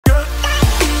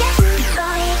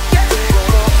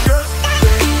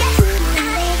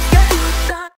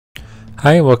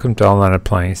Hi and welcome to Online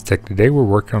Appliance Tech. Today we're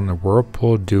working on the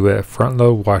Whirlpool Duet front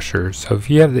load washer. So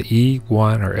if you have the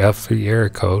E1 or F3 error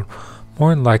code, more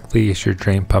than likely it's your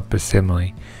drain pump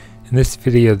assembly. In this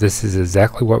video this is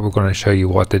exactly what we're going to show you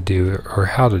what to do or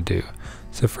how to do.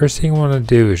 So first thing you want to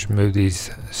do is remove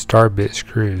these star bit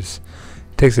screws.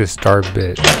 It takes a star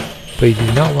bit, but you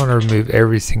do not want to remove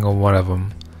every single one of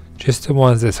them, just the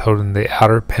ones that's holding the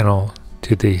outer panel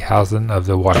to the housing of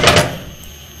the washer.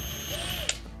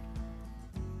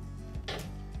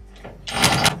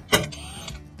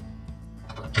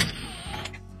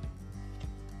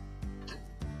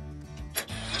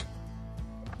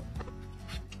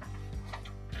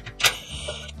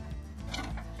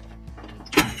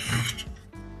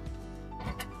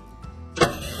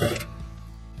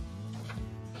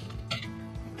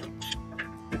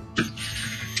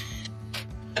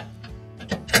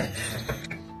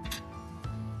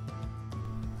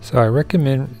 So I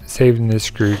recommend saving this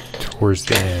screw towards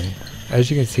the end.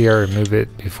 As you can see, I remove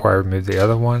it before I remove the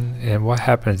other one, and what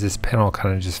happens is this panel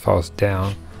kind of just falls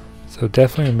down. So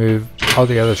definitely remove all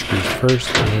the other screws first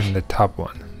and then the top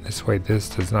one. This way this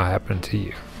does not happen to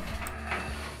you.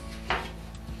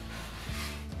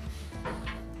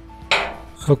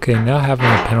 Okay, now having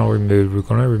the panel removed, we're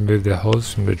going to remove the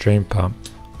hose from the drain pump.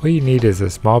 What you need is a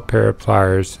small pair of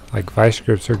pliers, like vice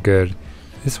grips are good.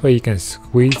 This way you can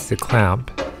squeeze the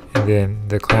clamp, and then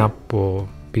the clamp will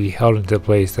be held into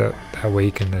place. That way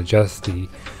you can adjust the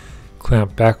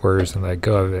clamp backwards and let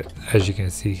go of it, as you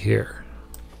can see here.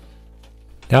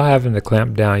 Now having the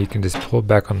clamp down, you can just pull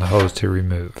back on the hose to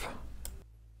remove.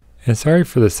 And sorry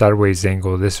for the sideways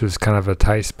angle, this was kind of a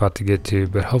tight spot to get to,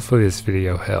 but hopefully this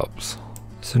video helps.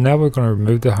 So now we're going to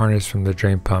remove the harness from the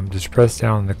drain pump. Just press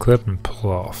down on the clip and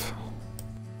pull off.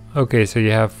 Okay, so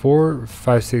you have 4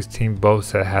 5/16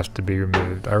 bolts that have to be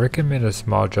removed. I recommend a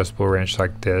small adjustable wrench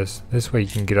like this. This way you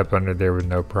can get up under there with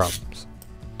no problems.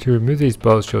 To remove these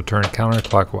bolts, you'll turn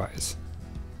counterclockwise.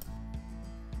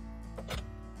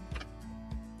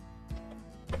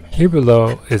 Here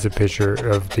below is a picture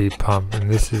of the pump, and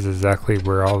this is exactly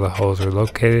where all the holes are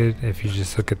located. If you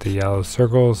just look at the yellow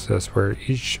circles, that's where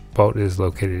each bolt is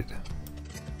located.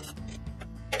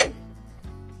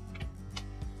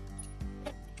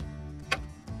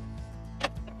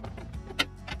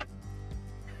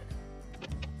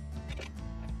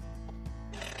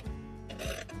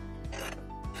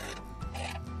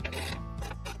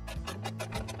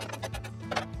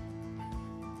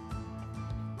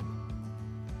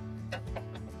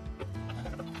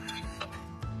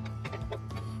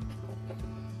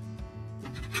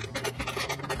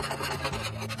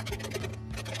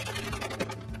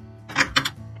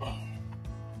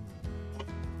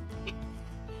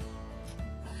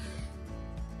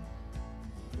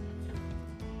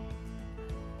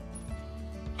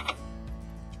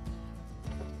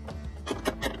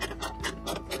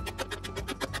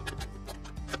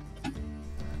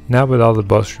 Now with all the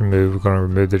bolts removed, we're going to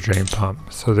remove the drain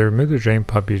pump. So to remove the drain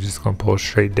pump, you're just going to pull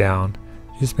straight down.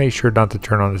 Just make sure not to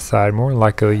turn on the side. More than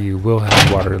likely you will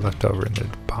have water left over in the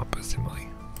pump assembly.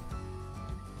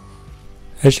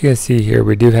 As you can see here,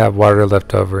 we do have water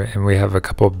left over, and we have a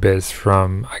couple bits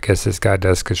from, I guess this guy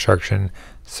does construction.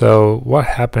 So what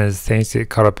happens is things get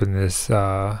caught up in this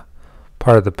part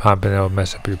of the pump, and it'll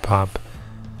mess up your pump.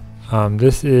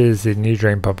 This is a new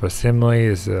drain pump assembly.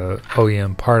 It's a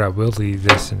OEM part. I will leave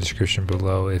this in the description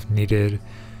below if needed.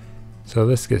 So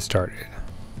let's get started.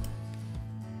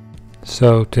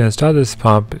 So to install this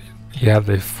pump, you have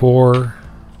the 4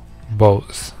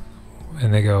 bolts,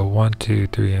 and they go 1, 2,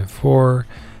 3, and 4.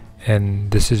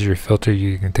 And this is your filter.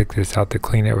 You can take this out to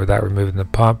clean it without removing the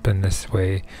pump, and this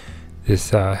way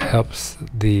this helps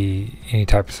any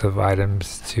types of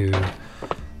items to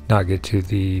not get to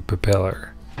the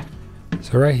propeller.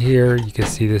 So right here you can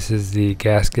see this is the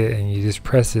gasket, and you just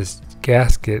press this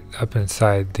gasket up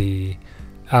inside the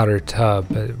outer tub.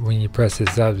 But when you press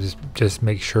this up, just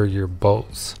make sure your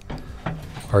bolts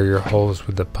or your holes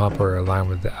with the pump are aligned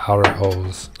with the outer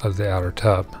holes of the outer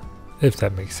tub, if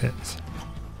that makes sense.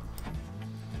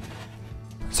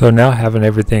 So now having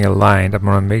everything aligned, I'm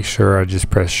going to make sure I just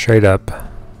press straight up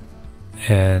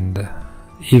and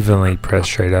evenly press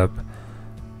straight up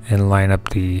and line up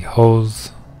the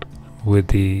holes with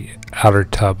the outer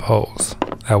tub holes.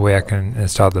 That way I can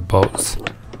install the bolts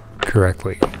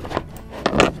correctly.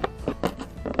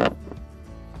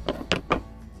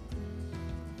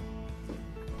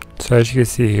 So as you can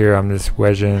see here, I'm just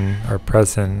wedging or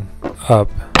pressing up,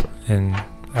 and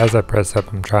as I press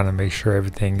up, I'm trying to make sure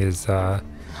everything is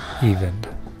evened.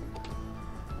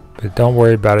 But don't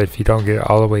worry about it if you don't get it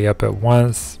all the way up at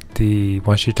once.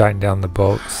 once you tighten down the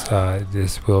bolts,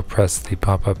 this will press the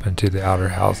pump up into the outer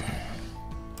housing.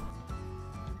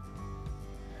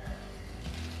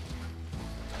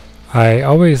 I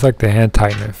always like to hand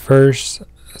tighten it first,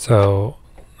 so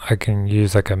I can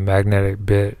use like a magnetic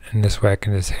bit, and this way I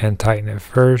can just hand tighten it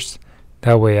first.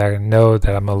 That way I know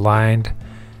that I'm aligned,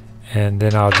 and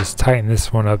then I'll just tighten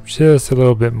this one up just a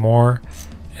little bit more,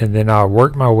 and then I'll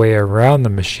work my way around the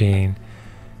machine,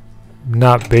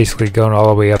 not basically going all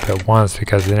the way up at once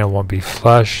because then it won't be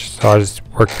flush. So I'll just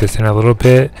work this in a little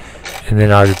bit, and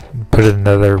then I'll just put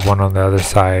another one on the other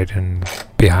side and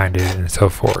behind it and so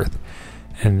forth.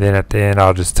 And then at the end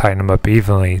I'll just tighten them up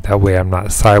evenly, that way I'm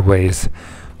not sideways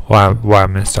while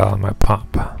I'm installing my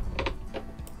pump.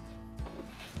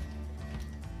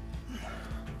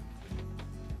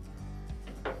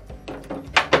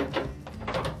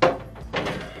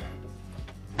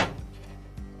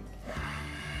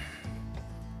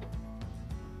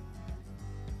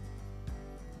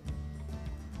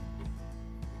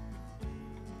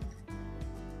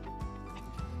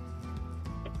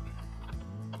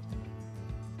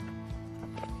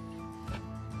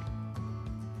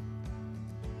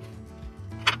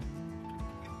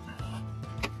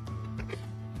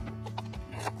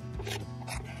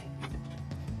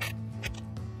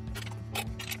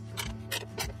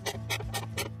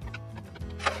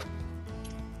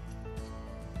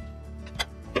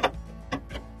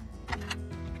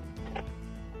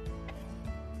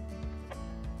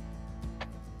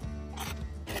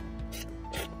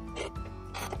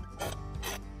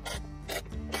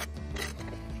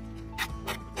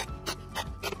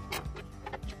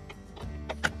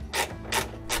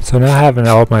 So now having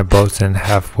all my bolts in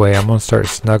halfway, I'm going to start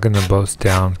snugging the bolts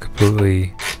down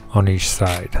completely on each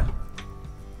side.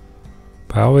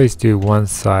 But I always do one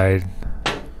side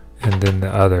and then the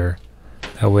other.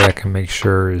 That way I can make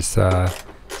sure it's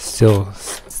still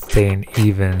staying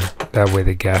even. That way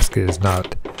the gasket is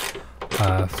not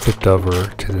flipped over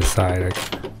to the side.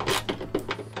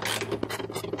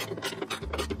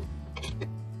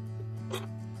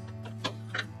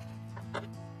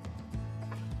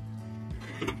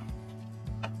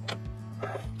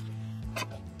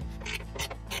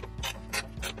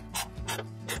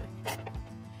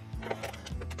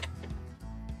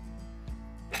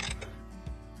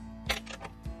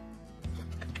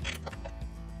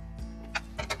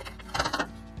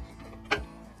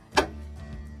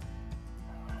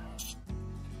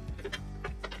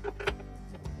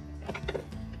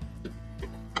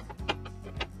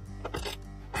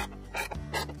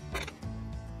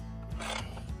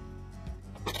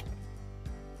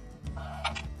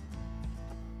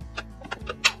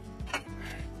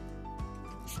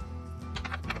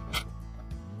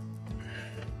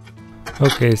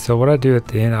 Okay, so what I do at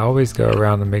the end, I always go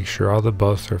around to make sure all the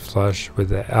bolts are flush with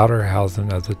the outer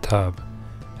housing of the tub.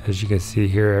 As you can see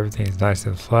here, everything's nice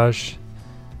and flush,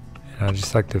 and I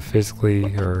just like to physically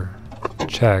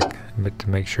check to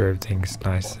make sure everything's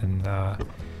nice and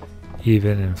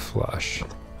even and flush.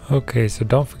 Okay, so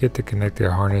don't forget to connect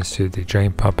your harness to the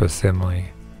drain pump assembly.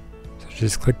 So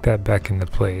just click that back into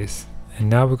place, and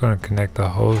now we're going to connect the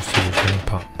hose to the drain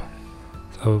pump.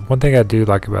 So one thing I do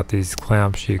like about these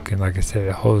clamps, you can, like I said,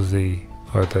 it holds the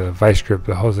vice grip,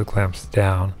 it holds the clamps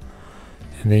down,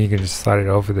 and then you can just slide it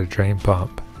over the drain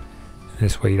pump. And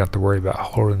this way you don't have to worry about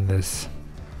holding this.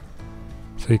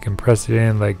 So you can press it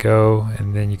in, let go,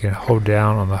 and then you can hold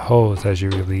down on the hose as you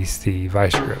release the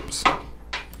vice grips.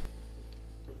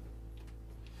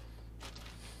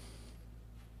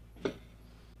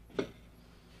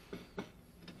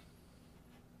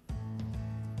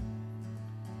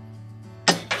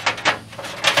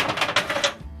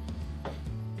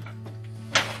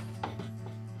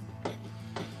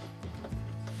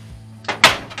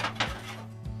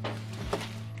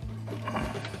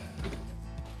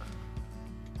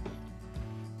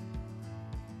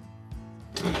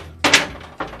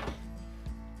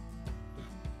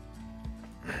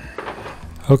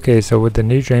 Okay, so with the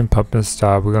new drain pump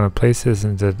installed, we're going to place this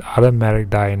into automatic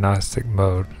diagnostic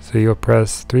mode. So you'll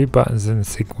press 3 buttons in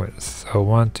sequence. So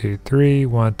 1, 2, 3,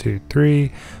 1, 2,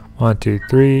 3, 1, 2,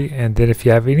 3, and then if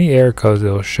you have any error codes,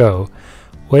 it'll show.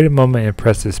 Wait a moment and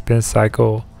press the spin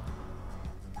cycle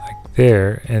like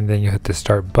there, and then you hit the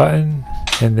start button,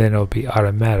 and then it'll be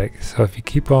automatic. So if you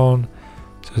keep on,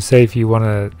 so say if you want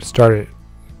to start it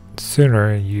sooner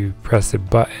and you press the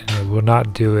button, it will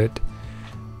not do it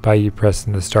by you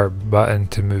pressing the start button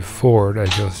to move forward.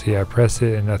 As you'll see, I press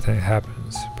it and nothing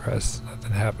happens. Press,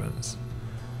 nothing happens.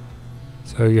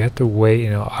 So you have to wait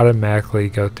and it'll automatically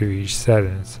go through each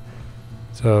settings.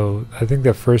 So I think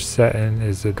the first setting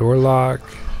is the door lock,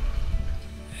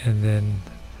 and then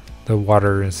the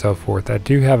water and so forth. I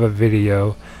do have a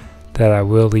video that I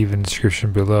will leave in the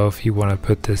description below if you want to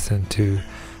put this into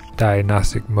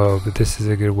diagnostic mode, but this is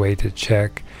a good way to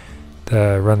check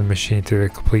run the machine through a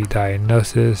complete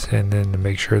diagnosis, and then to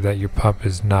make sure that your pump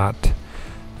is not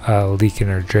leaking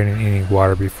or draining any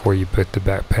water before you put the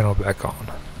back panel back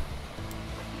on.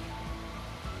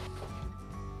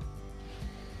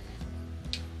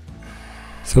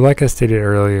 So like I stated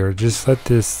earlier, just let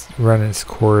this run its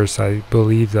course. I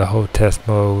believe the whole test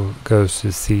mode goes to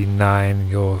C9.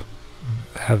 You'll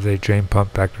have the drain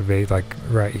pump activate, like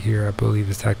right here I believe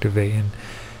it's activating,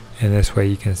 and this way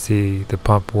you can see the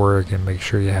pump work and make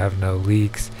sure you have no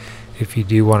leaks. If you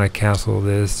do want to cancel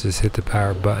this, just hit the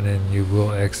power button and you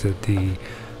will exit the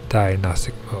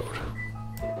diagnostic mode.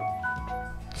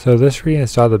 So let's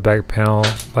reinstall the back panel.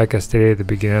 Like I stated at the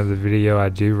beginning of the video, I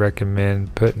do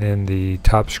recommend putting in the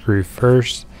top screw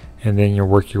first, and then you'll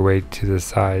work your way to the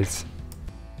sides.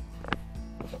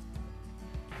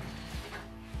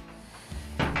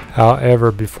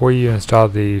 However, before you install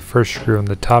the first screw on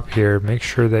the top here, make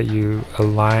sure that you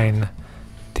align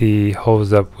the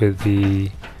holes up with the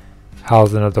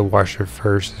housing of the washer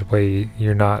first. This way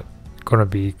you're not going to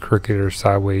be crooked or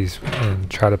sideways and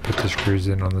try to put the screws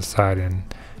in on the side, and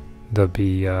they'll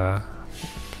be I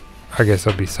guess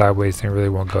they'll be sideways and it really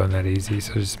won't go in that easy.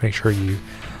 So just make sure you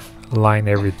line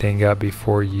everything up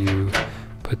before you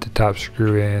put the top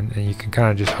screw in, and you can kind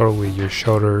of just hold it with your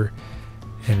shoulder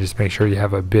and just make sure you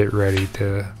have a bit ready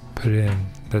to put in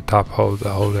the top hole to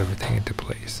hold everything into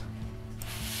place.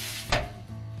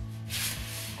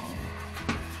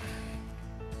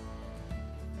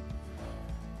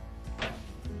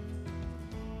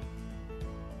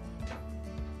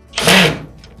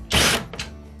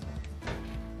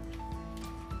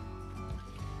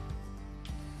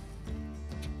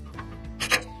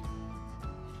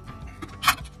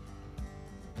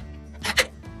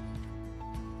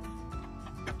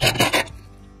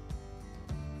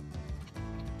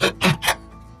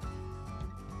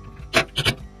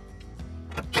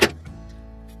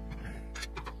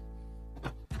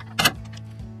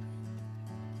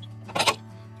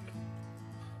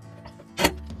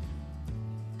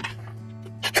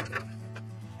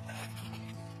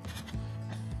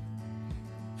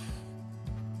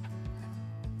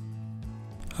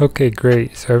 Okay,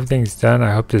 great. So everything's done.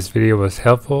 I hope this video was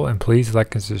helpful, and please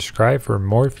like and subscribe for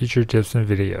more future tips and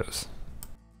videos.